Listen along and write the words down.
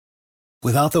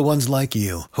Without the ones like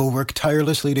you, who work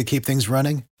tirelessly to keep things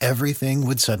running, everything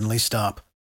would suddenly stop.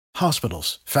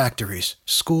 Hospitals, factories,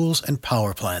 schools, and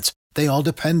power plants, they all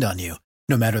depend on you.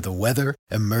 No matter the weather,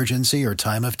 emergency, or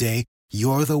time of day,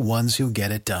 you're the ones who get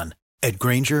it done. At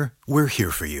Grainger, we're here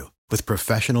for you with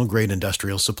professional-grade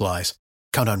industrial supplies.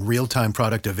 Count on real-time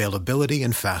product availability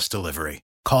and fast delivery.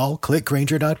 Call,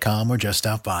 clickgrainger.com, or just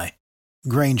stop by.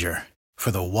 Grainger, for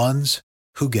the ones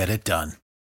who get it done.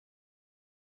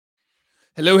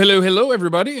 Hello, hello, hello,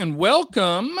 everybody, and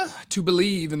welcome to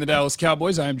Believe in the Dallas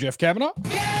Cowboys. I am Jeff Kavanaugh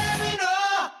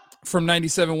from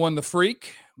 97.1 The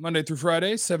Freak, Monday through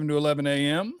Friday, 7 to 11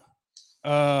 a.m.,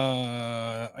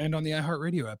 and on the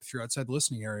iHeartRadio app if you're outside the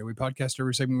listening area. We podcast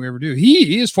every segment we ever do.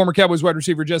 He is former Cowboys wide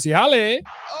receiver Jesse Holley.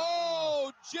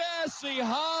 Oh, Jesse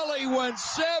Holley went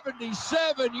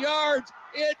 77 yards.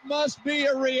 It must be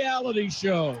a reality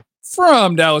show.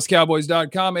 From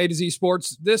DallasCowboys.com, A to Z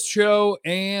Sports, this show,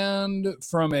 and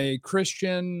from a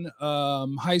Christian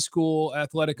high school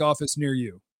athletic office near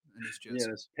you. Yeah,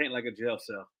 it's paint like a jail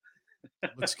cell.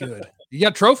 Looks good. You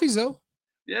got trophies, though?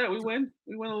 Yeah, we win.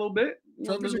 We win a little bit.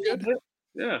 Trophies are good.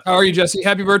 Yeah. How are you, Jesse?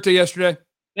 Happy birthday yesterday.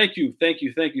 Thank you.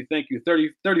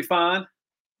 30 fine.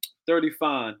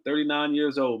 39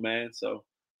 years old, man. So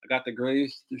I got the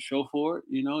grades to show for it.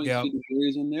 You know, you see the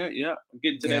grades in there. Yeah, I'm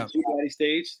getting to that G Daddy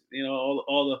stage. You know,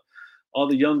 all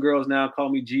the young girls now call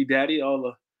me G Daddy. All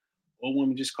the old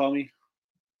women just call me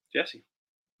Jesse.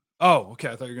 Oh, okay.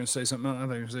 I thought you were going to say something else. I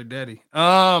thought you were going to say Daddy.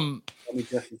 Call me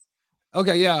Jesse.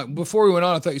 Okay, yeah. Before we went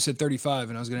on, I thought you said 35,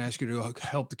 and I was going to ask you to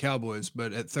help the Cowboys.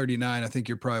 But at 39, I think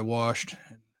you're probably washed.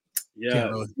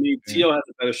 Yeah, T.O. has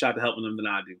a better shot to helping them than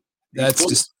I do. That's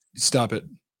just stop it.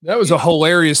 That was a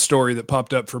hilarious story that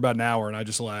popped up for about an hour, and I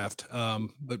just laughed.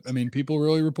 But, I mean, people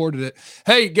really reported it.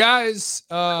 Hey, guys,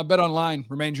 Bet Online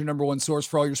remains your number one source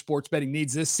for all your sports betting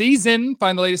needs this season.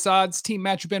 Find the latest odds, team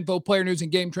matchup info, player news,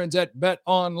 and game trends at Bet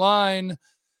Online.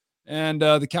 And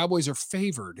the Cowboys are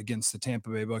favored against the Tampa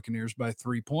Bay Buccaneers by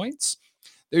 3 points.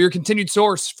 They're your continued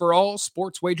source for all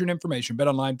sports wagering information.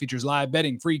 BetOnline features live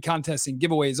betting, free contests, and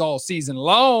giveaways all season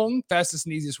long. Fastest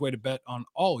and easiest way to bet on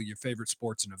all your favorite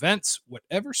sports and events,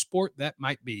 whatever sport that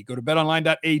might be. Go to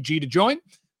betonline.ag to join.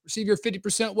 Receive your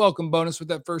 50% welcome bonus with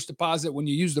that first deposit when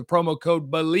you use the promo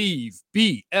code BELIEVE,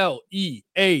 BLEAV.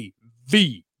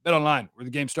 BetOnline, where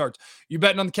the game starts. You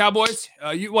betting on the Cowboys?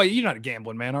 You're not a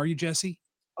gambling man, are you, Jesse?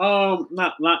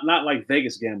 Not like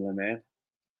Vegas gambling, man.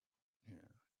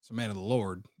 It's a man of the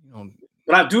Lord.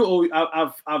 But I do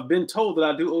owe. I've been told that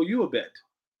I do owe you a bet.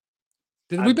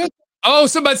 Did we bet? Oh,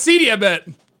 somebody CD, I bet.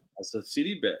 That's a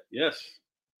CD bet. Yes.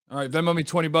 All right, Venmo me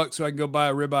 $20 so I can go buy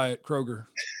a ribeye at Kroger.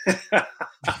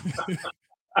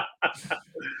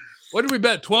 What did we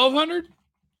bet? 1,200?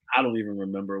 I don't even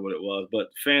remember what it was, but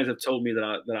fans have told me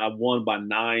that I won by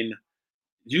 9.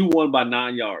 You won by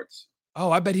 9 yards.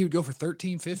 Oh, I bet he would go for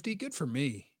 1,350. Good for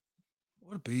me.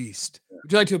 What a beast. Would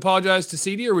you like to apologize to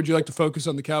CD, or would you like to focus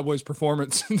on the Cowboys'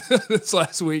 performance this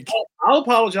last week? I'll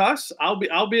apologize. I'll be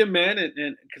a man, and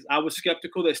because I was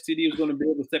skeptical that CD was going to be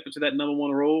able to step into that number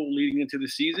one role leading into the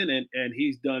season, and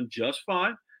he's done just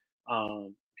fine.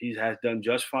 He has done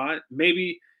just fine.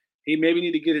 Maybe he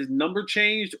need to get his number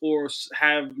changed or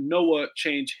have Noah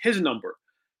change his number,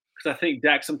 because I think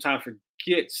Dak sometimes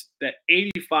forgets that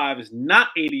 85 is not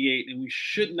 88, and we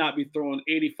should not be throwing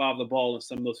 85 the ball in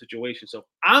some of those situations. So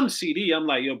I'm CD. I'm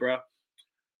like, yo, bro,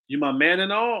 you're my man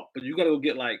and all, but you got to go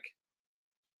get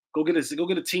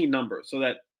a team number so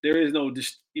that there is no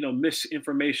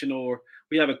misinformation, or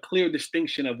we have a clear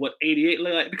distinction of what 88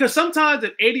 look like. Because sometimes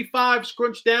an 85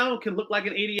 scrunched down can look like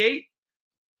an 88.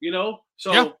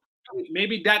 So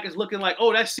maybe Dak is looking like,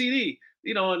 oh, that's CD.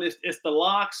 And it's the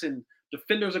locks and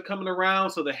defenders are coming around,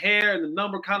 so the hair and the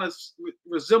number kind of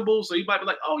resembles. So you might be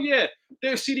like, "Oh yeah,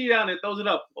 there's CD down there, throws it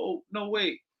up." Oh no,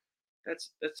 wait,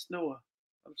 that's Noah.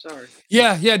 I'm sorry.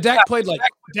 Yeah. Dak played like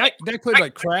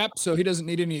crap, so he doesn't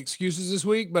need any excuses this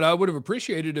week. But I would have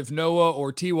appreciated if Noah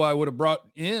or Ty would have brought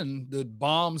in the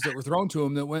bombs that were thrown to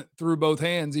him that went through both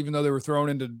hands, even though they were thrown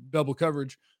into double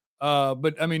coverage.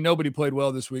 But I mean, nobody played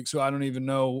well this week, so I don't even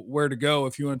know where to go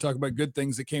if you want to talk about good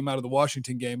things that came out of the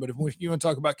Washington game. But if you want to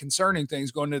talk about concerning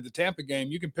things going into the Tampa game,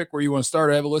 you can pick where you want to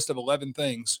start. I have a list of 11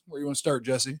 things. Where you want to start,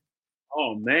 Jesse?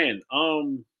 Oh man,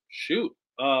 shoot.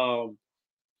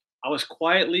 I was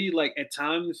quietly, like, at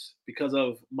times, because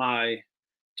of my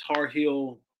Tar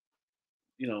Heel,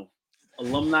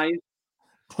 alumni.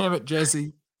 Damn it,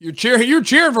 Jesse! You're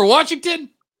cheering for Washington.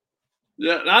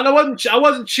 Yeah, I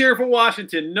wasn't cheering for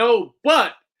Washington, no.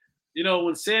 But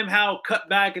when Sam Howell cut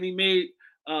back and he made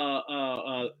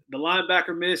the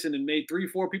linebacker miss and then made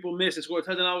 3-4 people miss and scored a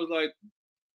touchdown, I was like,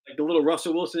 like the little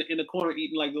Russell Wilson in the corner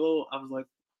eating like the little. I was like,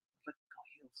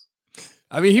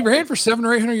 I mean, he ran for 700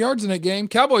 or 800 yards in that game.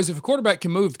 Cowboys, if a quarterback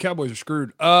can move, the Cowboys are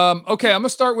screwed. Okay, I'm going to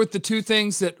start with the two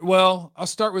things that, well, I'll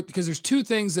start with, because there's two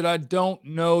things that I don't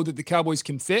know that the Cowboys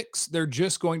can fix. They're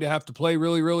just going to have to play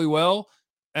really, really well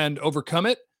and overcome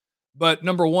it. But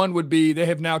number one would be they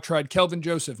have now tried Kelvin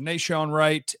Joseph, Nashawn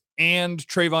Wright, and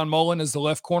Trayvon Mullen as the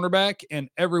left cornerback, and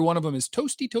every one of them is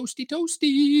toasty, toasty,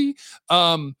 toasty.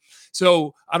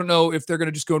 So I don't know if they're going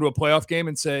to just go to a playoff game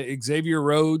and say Xavier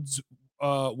Rhodes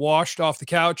washed off the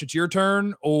couch, it's your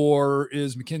turn, or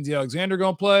is Mackenzie Alexander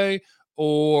going to play,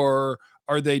 or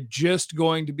are they just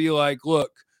going to be like,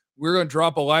 look, we're going to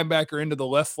drop a linebacker into the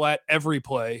left flat every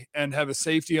play and have a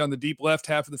safety on the deep left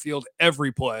half of the field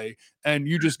every play, and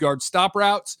you just guard stop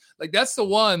routes? Like, that's the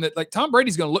one that, like, Tom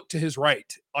Brady's going to look to his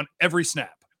right on every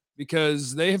snap,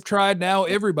 because they have tried now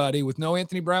everybody with no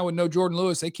Anthony Brown, with no Jordan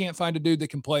Lewis. They can't find a dude that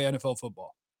can play NFL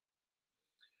football.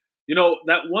 You know,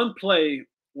 that one play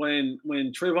when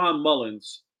Trayvon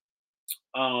Mullins,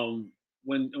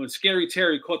 when Scary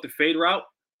Terry caught the fade route,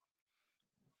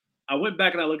 I went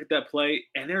back and I looked at that play,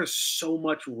 and there's so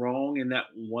much wrong in that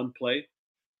one play.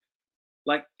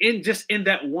 Like, in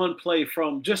that one play,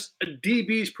 from just a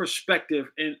DB's perspective.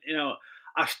 And, you know,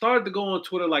 I started to go on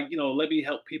Twitter, like, you know, let me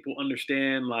help people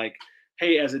understand, like,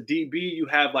 hey, as a DB, you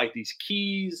have like these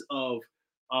keys of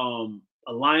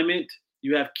alignment,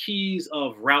 you have keys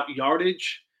of route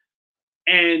yardage,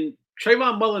 and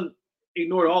Trayvon Mullen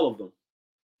ignored all of them.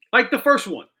 Like the first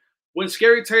one, when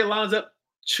Scary Terry lines up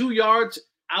 2 yards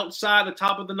outside the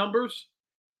top of the numbers,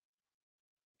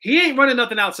 he ain't running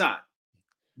nothing outside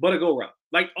but a go route.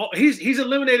 Like, he's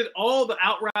eliminated all the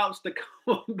out routes, the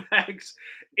comebacks,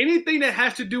 anything that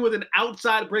has to do with an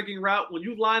outside breaking route. When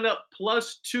you line up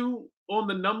 +2 on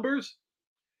the numbers,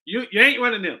 you ain't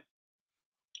running them.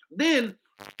 Then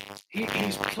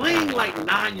he's playing like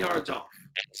 9 yards off.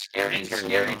 Scary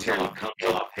Terry comes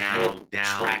off down.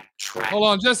 Track. Hold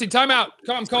on, Jesse, timeout.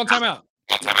 I'm calling timeout.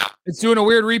 It's doing a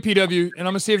weird repeat of you, and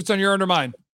I'm going to see if it's on your end or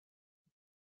mine.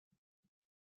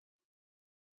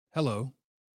 Hello.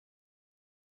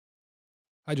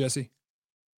 Hi, Jesse.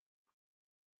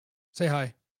 Say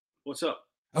hi. What's up?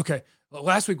 Okay. Well,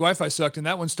 last week Wi-Fi sucked, and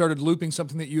that one started looping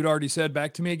something that you'd already said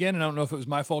back to me again, and I don't know if it was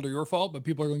my fault or your fault, but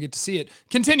people are going to get to see it.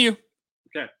 Continue.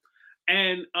 Okay.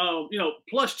 And, you know,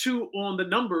 +2 on the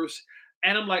numbers,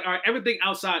 and I'm like, all right, everything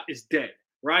outside is dead,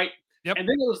 right? Yep. And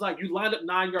then it was like, you lined up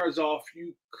 9 yards off.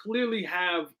 You clearly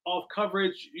have off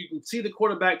coverage. You can see the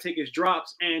quarterback take his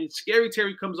drops, and Scary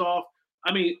Terry comes off.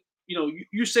 I mean, you know,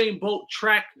 Usain Bolt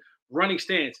track running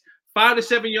stance. 5 to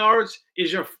 7 yards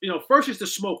is your, you know, first is the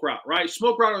smoke route, right?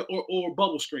 Smoke route or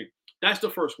bubble screen. That's the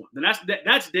first one. Then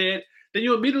that's dead. Then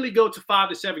you immediately go to 5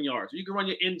 to 7 yards. You can run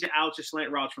your in to out, your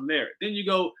slant routes from there. Then you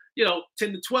go, you know,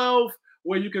 10 to 12,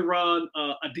 where you can run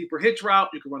a deeper hitch route.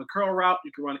 You can run a curl route.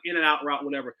 You can run an in and out route,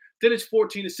 whatever. Then it's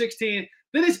 14 to 16.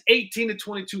 Then it's 18 to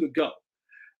 22 to go.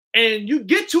 And you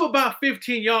get to about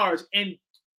 15 yards, and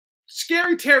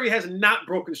Scary Terry has not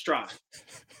broken stride.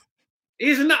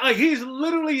 He's not, like, he's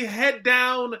literally head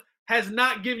down, has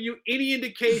not given you any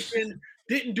indication,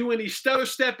 didn't do any stutter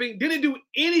stepping, didn't do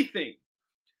anything.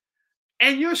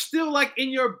 And you're still like in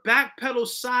your back pedal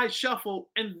side shuffle,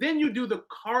 and then you do the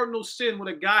cardinal sin when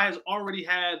a guy has already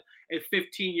had a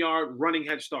 15-yard running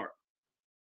head start.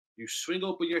 You swing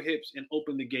open your hips and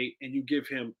open the gate, and you give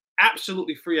him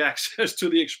absolutely free access to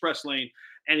the express lane,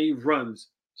 and he runs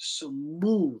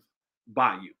smooth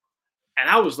by you. And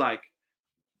I was like,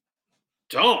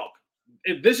 dog,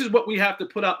 if this is what we have to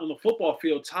put out on the football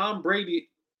field, Tom Brady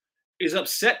is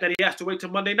upset that he has to wait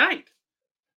till Monday night.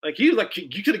 Like, he was like,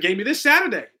 you could have gave me this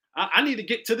Saturday. I need to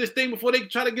get to this thing before they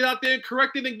try to get out there and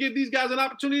correct it and give these guys an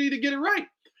opportunity to get it right.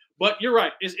 But you're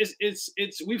right.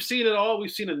 It's we've seen it all. We've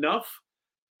seen enough.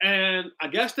 And I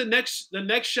guess the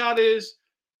next shot is,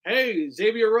 hey,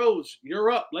 Xavier Rhodes, you're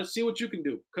up. Let's see what you can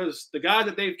do. Because the guys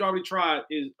that they've already tried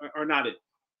are not it.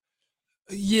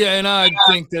 Yeah, and I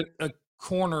think that a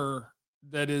corner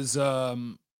that is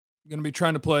going to be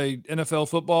trying to play NFL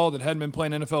football, that hadn't been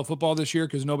playing NFL football this year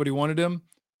because nobody wanted him,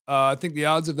 I think the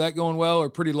odds of that going well are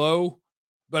pretty low.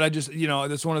 But I just, you know,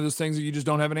 that's one of those things that you just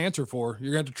don't have an answer for.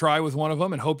 You're going to have to try with one of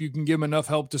them and hope you can give them enough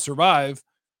help to survive.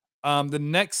 The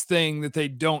next thing that they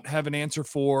don't have an answer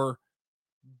for,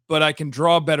 but I can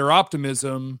draw better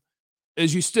optimism,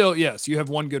 is you have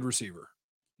one good receiver.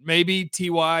 Maybe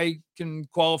T.Y. can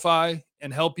qualify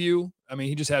and help you. I mean,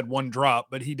 he just had one drop,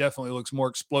 but he definitely looks more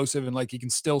explosive and like he can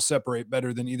still separate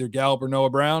better than either Gallup or Noah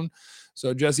Brown.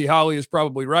 So Jesse Holley is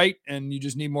probably right, and you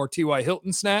just need more T.Y.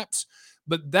 Hilton snaps.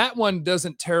 But that one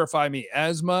doesn't terrify me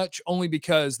as much, only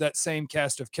because that same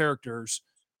cast of characters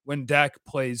when Dak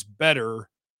plays better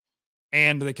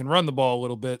and they can run the ball a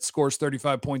little bit, scores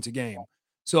 35 points a game.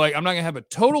 So, like, I'm not going to have a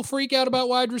total freak out about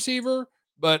wide receiver,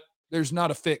 but there's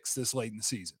not a fix this late in the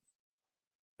season.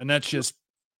 And that's just,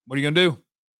 what are you going to do?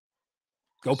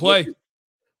 Go play.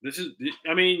 This is,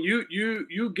 I mean,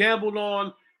 you gambled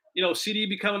on, CD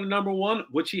becoming the number one,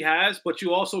 which he has, but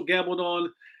you also gambled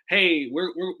on, hey,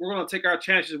 we're going to take our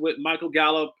chances with Michael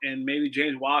Gallup and maybe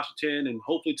James Washington, and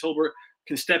hopefully Tolbert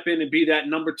can step in and be that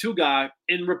number two guy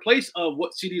in replace of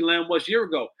what CeeDee Lamb was a year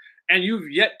ago. And you've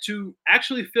yet to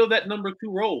actually fill that number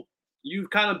two role. You've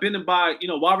kind of been by,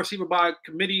 wide receiver by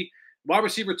committee, wide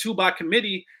receiver two by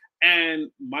committee, and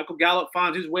Michael Gallup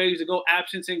finds his ways to go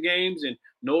absence in games, and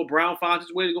Noah Brown finds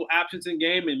his way to go absence in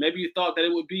game. And maybe you thought that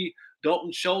it would be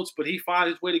Dalton Schultz, but he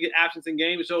finds his way to get absence in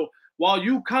games. So while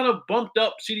you kind of bumped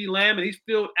up CeeDee Lamb and he's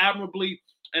filled admirably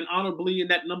and honorably in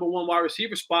that number one wide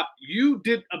receiver spot, you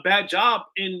did a bad job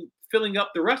in filling up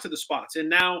the rest of the spots. And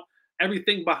now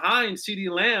everything behind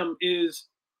CeeDee Lamb is,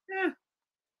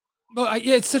 Well,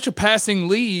 yeah, it's such a passing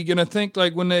league, and I think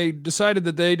like when they decided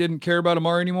that they didn't care about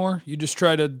Amari anymore, you just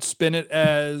try to spin it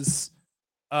as,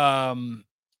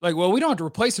 like, well, we don't have to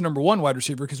replace a number one wide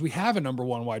receiver because we have a number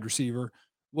one wide receiver.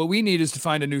 What we need is to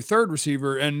find a new third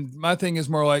receiver, and my thing is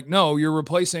more like, no, you're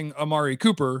replacing Amari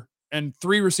Cooper, and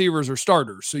 3 receivers are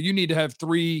starters, so you need to have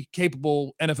 3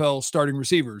 capable NFL starting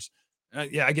receivers.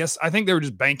 Yeah, I think they were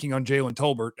just banking on Jalen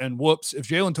Tolbert, and whoops, if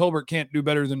Jalen Tolbert can't do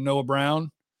better than Noah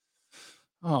Brown.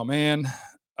 Oh, man,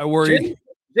 I worry.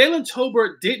 Jalen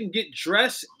Tolbert didn't get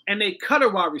dressed, and they cut a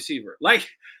wide receiver. Like,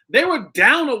 they were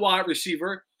down a wide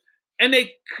receiver, and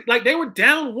they were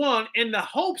down one, and the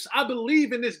hopes, I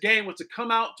believe, in this game was to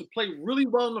come out to play really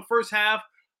well in the first half,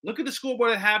 look at the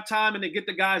scoreboard at halftime, and they get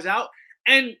the guys out.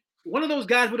 And one of those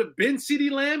guys would have been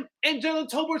CeeDee Lamb, and Jalen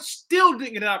Tolbert still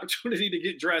didn't get an opportunity to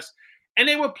get dressed. And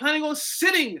they were planning on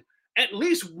sitting at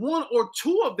least one or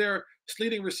two of their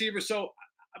leading receivers. So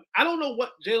I don't know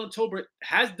what Jalen Tolbert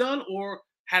has done or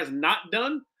has not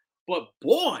done, but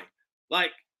boy,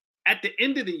 like at the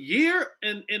end of the year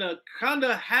and in a kind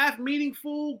of half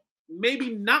meaningful,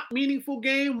 maybe not meaningful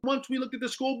game, once we looked at the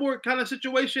scoreboard kind of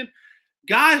situation,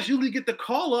 guys usually get the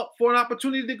call up for an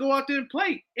opportunity to go out there and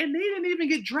play, and they didn't even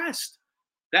get dressed.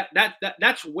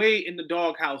 That's way in the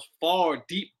doghouse, far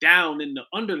deep down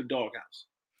under the doghouse.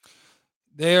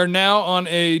 They are now on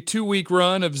a 2-week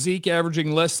run of Zeke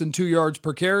averaging less than 2 yards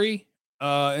per carry.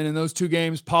 And in those 2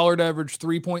 games, Pollard averaged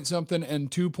 3 point something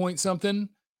and 2 point something.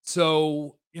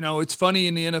 So, it's funny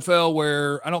in the NFL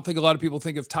where I don't think a lot of people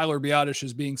think of Tyler Biadasz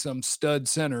as being some stud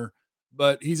center,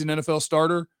 but he's an NFL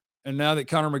starter. And now that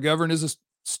Connor McGovern is a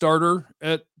starter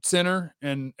at center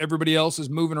and everybody else is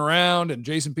moving around and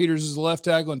Jason Peters is the left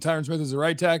tackle and Tyron Smith is the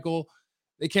right tackle,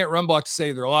 they can't run block to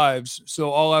save their lives. So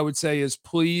all I would say is,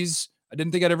 please, I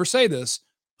didn't think I'd ever say this.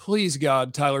 Please,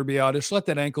 God, Tyler Biadasz, let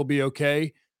that ankle be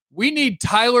okay. We need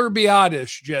Tyler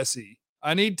Biadasz, Jesse.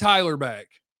 I need Tyler back.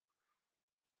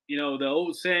 The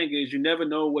old saying is you never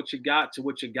know what you got till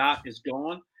what you got is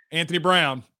gone. Anthony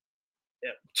Brown. Yeah,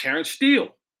 Terrence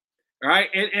Steele. All right.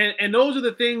 And those are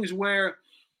the things where,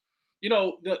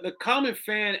 the common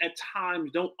fan at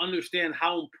times don't understand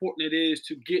how important it is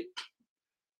to get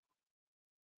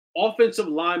offensive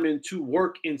linemen to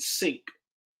work in sync,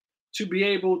 to be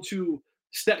able to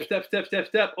step.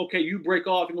 Okay, you break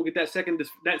off and go get that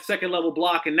second level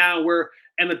block. And now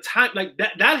the time like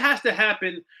that has to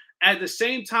happen at the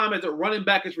same time as the running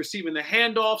back is receiving the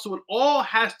handoff. So it all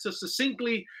has to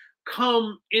succinctly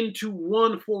come into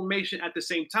one formation at the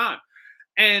same time.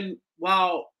 And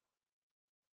while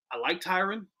I like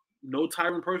Tyron, know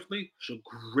Tyron personally, he's a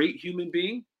great human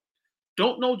being.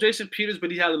 Don't know Jason Peters, but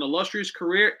he has an illustrious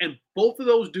career. And both of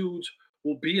those dudes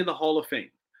will be in the Hall of Fame.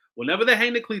 Whenever they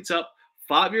hang the cleats up,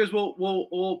 5 years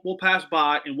will pass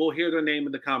by and we'll hear their name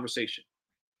in the conversation.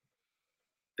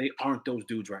 They aren't those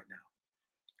dudes right now.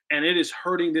 And it is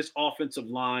hurting this offensive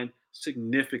line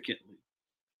significantly.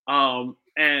 And,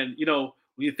 when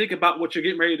you think about what you're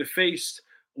getting ready to face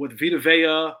with Vita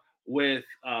Vea, with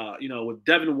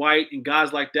Devin White and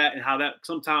guys like that, and how that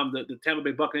sometimes the Tampa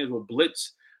Bay Buccaneers will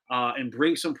blitz and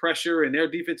bring some pressure in their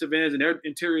defensive ends and their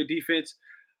interior defense.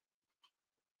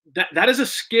 That is a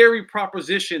scary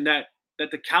proposition that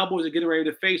the Cowboys are getting ready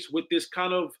to face with this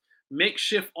kind of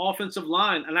makeshift offensive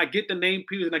line. And I get the name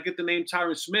Peters and I get the name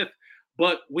Tyron Smith,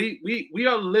 but we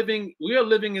are living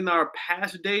in our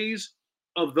past days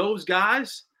of those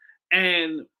guys,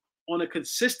 and on a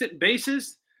consistent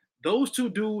basis, those two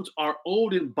dudes are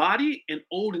old in body and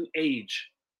old in age.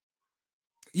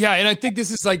 Yeah, and I think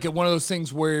this is like one of those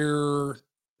things where,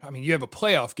 you have a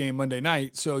playoff game Monday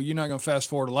night, so you're not going to fast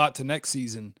forward a lot to next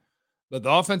season. But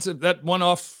that one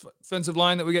offensive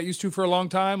line that we got used to for a long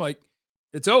time, like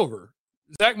it's over.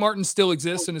 Zach Martin still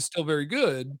exists and is still very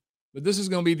good, but this is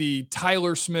going to be the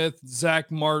Tyler Smith, Zach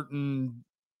Martin,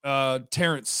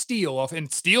 Terrence Steele off,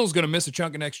 and Steele's going to miss a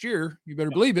chunk of next year. You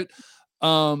better believe it. But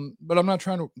I'm not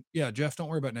trying to. Yeah, Jeff, don't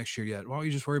worry about next year yet. Why don't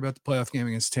you just worry about the playoff game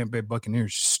against Tampa Bay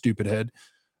Buccaneers? Stupid head.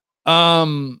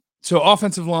 So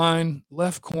offensive line,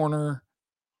 left corner,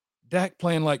 Dak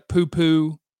playing like poo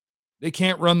poo. They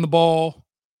can't run the ball.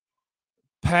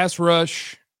 Pass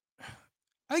rush,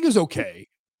 I think it was okay,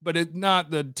 but it's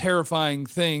not the terrifying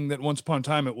thing that once upon a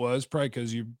time it was, probably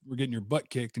because you were getting your butt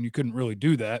kicked and you couldn't really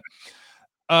do that.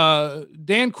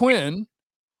 Dan Quinn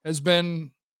has been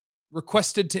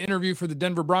requested to interview for the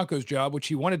Denver Broncos job, which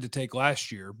he wanted to take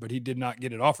last year, but he did not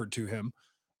get it offered to him.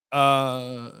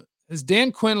 Has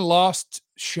Dan Quinn lost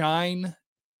shine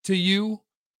to you?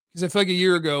 Because I feel like a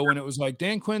year ago when it was like,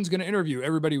 Dan Quinn's going to interview,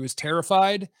 everybody was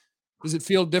terrified. Does it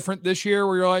feel different this year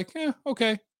where you're like,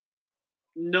 okay?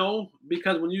 No,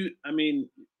 because when you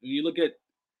look at,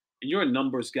 and you're a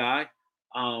numbers guy,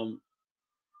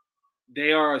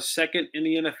 they are second in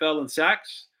the NFL in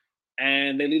sacks,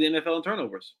 and they lead the NFL in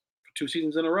turnovers for 2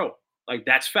 seasons in a row. Like,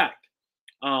 that's fact.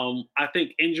 I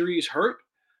think injuries hurt.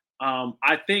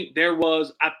 I think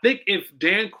if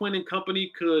Dan Quinn and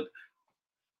company could,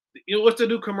 what's the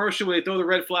new commercial where they throw the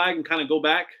red flag and kind of go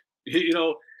back?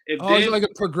 If is it like a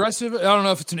progressive? I don't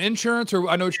know if it's an insurance or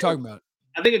I know what you're talking about.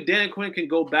 I think if Dan Quinn can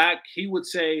go back, he would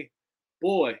say,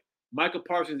 boy, Micah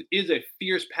Parsons is a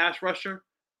fierce pass rusher,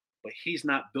 but he's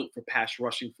not built for pass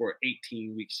rushing for an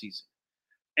 18-week season.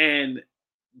 And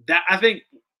that, I think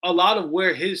a lot of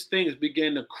where his things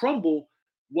began to crumble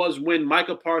was when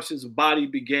Micah Parsons' body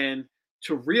began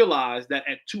to realize that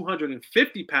at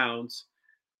 250 pounds,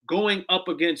 going up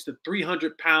against the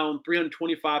 300-pound,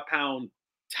 325-pound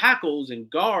tackles and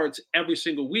guards every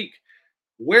single week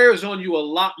wears on you a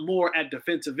lot more at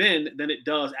defensive end than it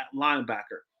does at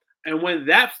linebacker. And when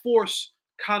that force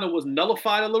kind of was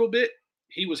nullified a little bit,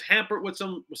 he was hampered with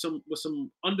some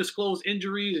undisclosed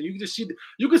injuries, and you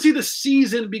can see the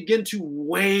season begin to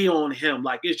weigh on him.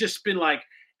 Like, it's just been like,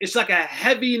 it's like a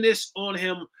heaviness on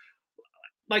him.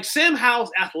 Like, Sam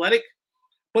Howell's athletic,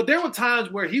 but there were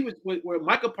times where where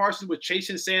Micah Parsons was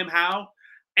chasing Sam Howell,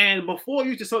 and before you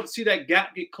used to start to see that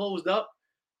gap get closed up,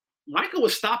 Micah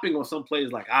was stopping on some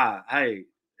plays like, hey,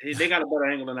 they got a better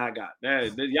angle than I got.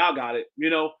 Y'all got it,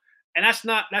 And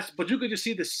but you could just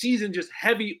see the season just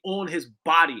heavy on his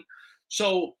body.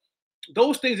 So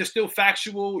those things are still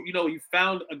factual. You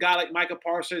found a guy like Micah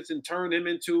Parsons and turned him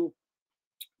into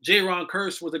Jaron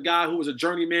Kearse was a guy who was a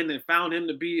journeyman and found him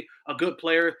to be a good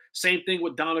player. Same thing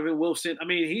with Donovan Wilson. I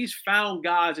mean, he's found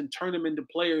guys and turned them into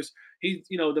players. He's,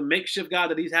 the makeshift guy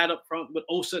that he's had up front with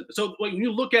Osa. So when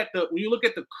you look at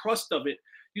the crust of it,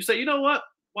 you say, you know what?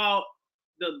 While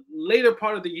the later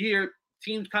part of the year,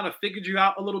 teams kind of figured you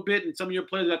out a little bit, and some of your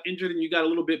players got injured and you got a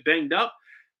little bit banged up,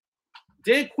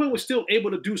 Dan Quinn was still able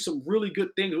to do some really good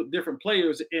things with different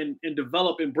players and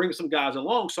develop and bring some guys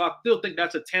along. So I still think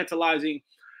that's a tantalizing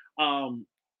and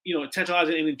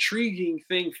intriguing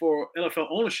thing for NFL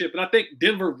ownership. And I think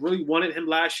Denver really wanted him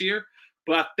last year,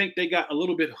 but I think they got a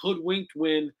little bit hoodwinked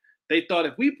when they thought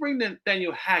if we bring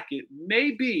Nathaniel Hackett,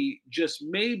 maybe, just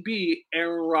maybe,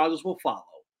 Aaron Rodgers will follow.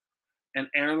 And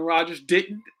Aaron Rodgers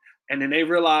didn't. And then they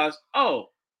realized, oh,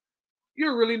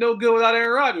 you're really no good without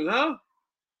Aaron Rodgers, huh?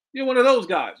 You're one of those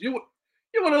guys. You're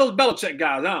one of those Belichick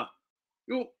guys, huh?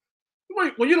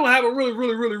 When you don't have a really,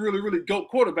 really, really, really, really GOAT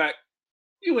quarterback,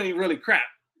 you ain't really crap.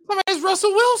 I mean, it's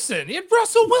Russell Wilson. He had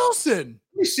Russell Wilson.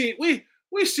 We see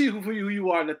who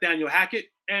you are, Nathaniel Hackett,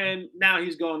 and now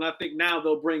he's gone. I think now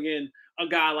they'll bring in a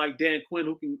guy like Dan Quinn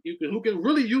who can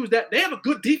really use that. They have a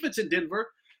good defense in Denver,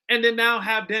 and then now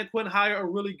have Dan Quinn hire a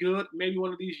really good, maybe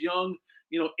one of these young,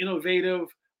 innovative.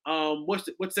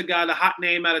 What's the guy? The hot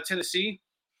name out of Tennessee,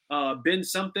 Ben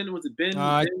something. Was it Ben?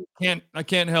 I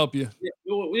can't help you.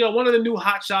 Yeah, one of the new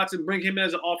hot shots, and bring him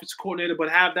as an offensive coordinator, but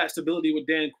have that stability with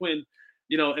Dan Quinn.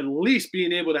 At least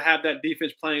being able to have that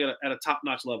defense playing at a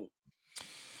top-notch level.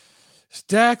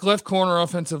 Dak, left corner,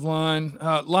 offensive line.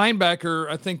 Linebacker,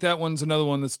 I think that one's another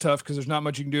one that's tough because there's not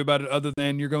much you can do about it other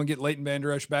than you're going to get Leighton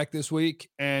Vander Esch back this week.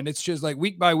 And it's just like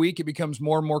week by week, it becomes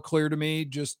more and more clear to me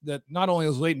just that not only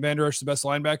is Leighton Vander Esch the best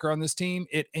linebacker on this team,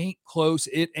 it ain't close.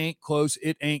 It ain't close.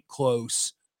 It ain't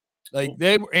close. Like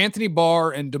Anthony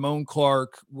Barr and Damone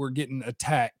Clark were getting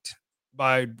attacked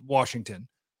by Washington.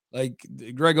 Like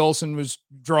Greg Olsen was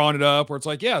drawing it up where it's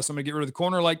like, yes, I'm going to get rid of the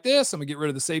corner like this. I'm going to get rid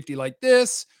of the safety like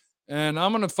this. And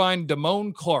I'm going to find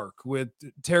Damone Clark with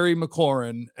Terry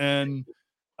McLaurin. And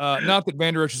Not that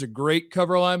Van Der Esch is a great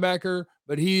cover linebacker,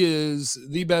 but he is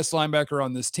the best linebacker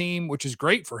on this team, which is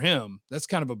great for him. That's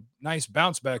kind of a nice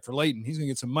bounce back for Leighton. He's going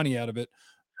to get some money out of it.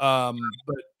 But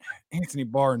Anthony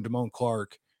Barr and Damone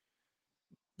Clark,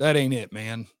 that ain't it,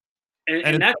 man.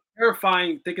 And that's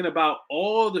terrifying, thinking about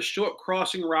all the short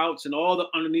crossing routes and all the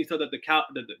underneath that the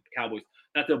Cowboys,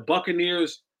 that the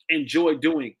Buccaneers enjoy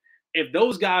doing. If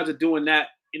those guys are doing that,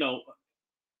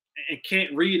 and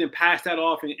can't read and pass that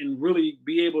off and really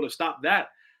be able to stop that.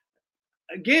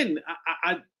 Again,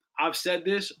 I've said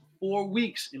this for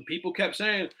weeks, and people kept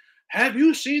saying, have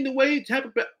you seen the way Tampa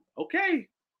Bay? Okay,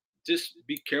 just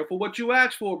be careful what you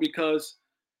ask for, because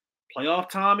playoff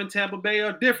time in Tampa Bay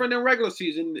are different than regular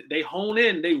season. They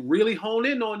really hone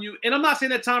in on you. And I'm not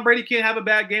saying that Tom Brady can't have a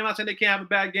bad game. I'm not saying they can't have a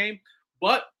bad game,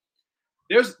 but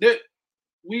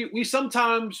we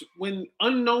sometimes, when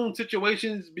unknown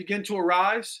situations begin to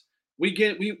arise,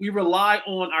 we rely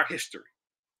on our history.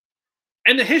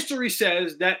 And the history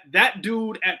says that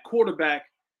dude at quarterback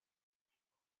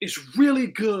is really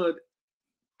good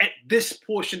at this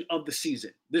portion of the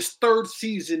season, this third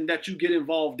season that you get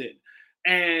involved in.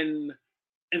 And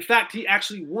in fact, he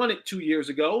actually won it 2 years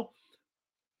ago.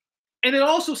 And it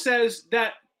also says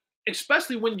that,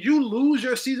 especially when you lose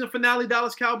your season finale,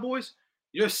 Dallas Cowboys,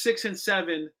 you're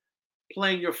 6-7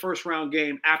 playing your first round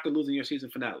game after losing your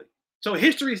season finale. So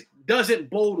history doesn't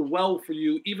bode well for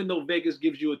you, even though Vegas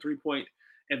gives you a 3-point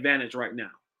advantage right now.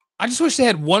 I just wish they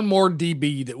had one more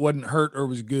DB that wasn't hurt or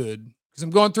was good, because I'm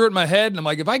going through it in my head and I'm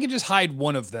like, if I could just hide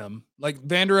one of them, like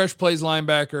Van Der Esch plays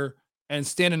linebacker and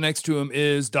standing next to him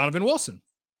is Donovan Wilson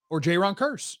or Jaron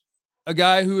Kearse, a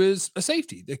guy who is a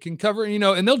safety that can cover,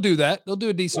 and they'll do that. They'll do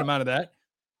a decent amount of that.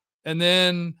 And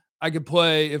then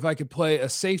if I could play a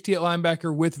safety at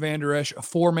linebacker with Van Der Esch, a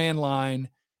 4-man line,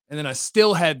 and then I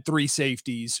still had 3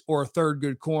 safeties or a third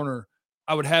good corner,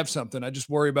 I would have something. I just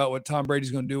worry about what Tom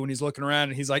Brady's going to do when he's looking around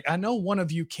and he's like, I know one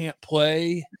of you can't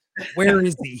play. Where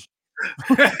is he?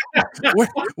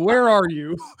 where are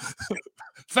you?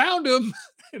 Found him.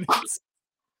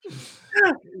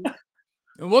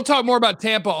 And we'll talk more about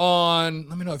Tampa on,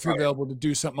 let me know if you're available to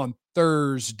do something on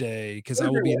Thursday, because I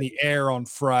will be in the air on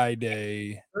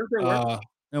Friday.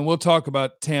 And we'll talk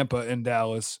about Tampa and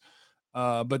Dallas.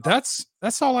 But that's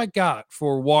all I got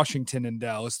for Washington and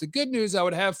Dallas. The good news I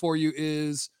would have for you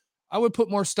is I would put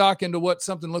more stock into what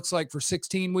something looks like for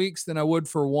 16 weeks than I would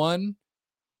for 1.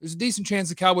 There's a decent chance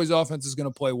the Cowboys offense is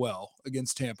going to play well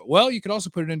against Tampa. Well, you could also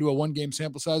put it into a 1-game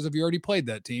sample size if you already played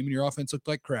that team and your offense looked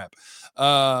like crap.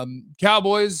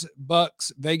 Cowboys,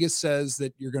 Bucks, Vegas says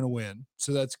that you're going to win.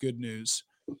 So that's good news.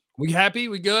 We happy?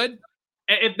 We good?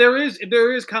 If there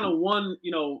is kind of one,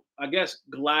 I guess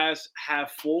glass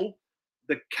half full,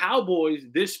 the Cowboys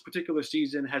this particular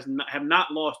season have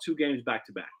not lost 2 games back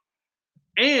to back.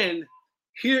 And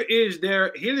here's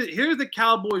the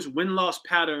Cowboys win-loss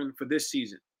pattern for this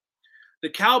season. The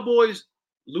Cowboys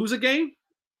lose a game,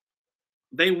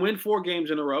 they win 4 games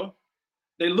in a row.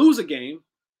 They lose a game,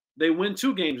 they win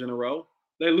 2 games in a row.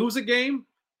 They lose a game,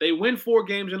 they win 4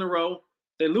 games in a row.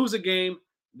 They lose a game,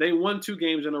 they won 2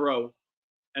 games in a row.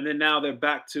 And then now they're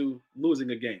back to losing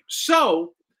a game.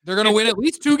 So they're going to win at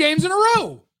least 2 games in a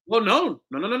row. Well, no.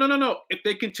 If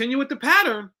they continue with the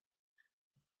pattern,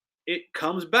 it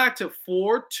comes back to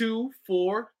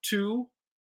 4-2-4-2-4.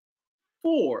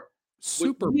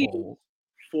 Super Bowl.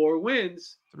 4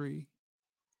 wins. 3.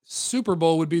 Super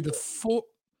Bowl would be the 4.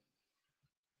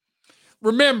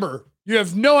 Remember, you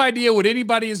have no idea what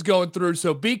anybody is going through,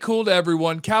 so be cool to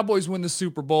everyone. Cowboys win the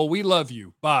Super Bowl. We love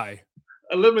you. Bye.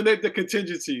 Eliminate the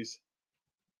contingencies.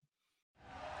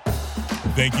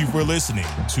 Thank you for listening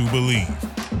to Believe.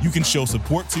 You can show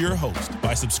support to your host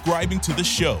by subscribing to the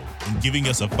show and giving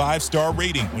us a 5-star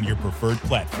rating on your preferred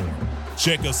platform.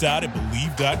 Check us out at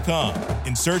Believe.com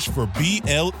and search for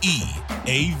BLEAV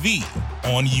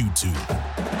on YouTube.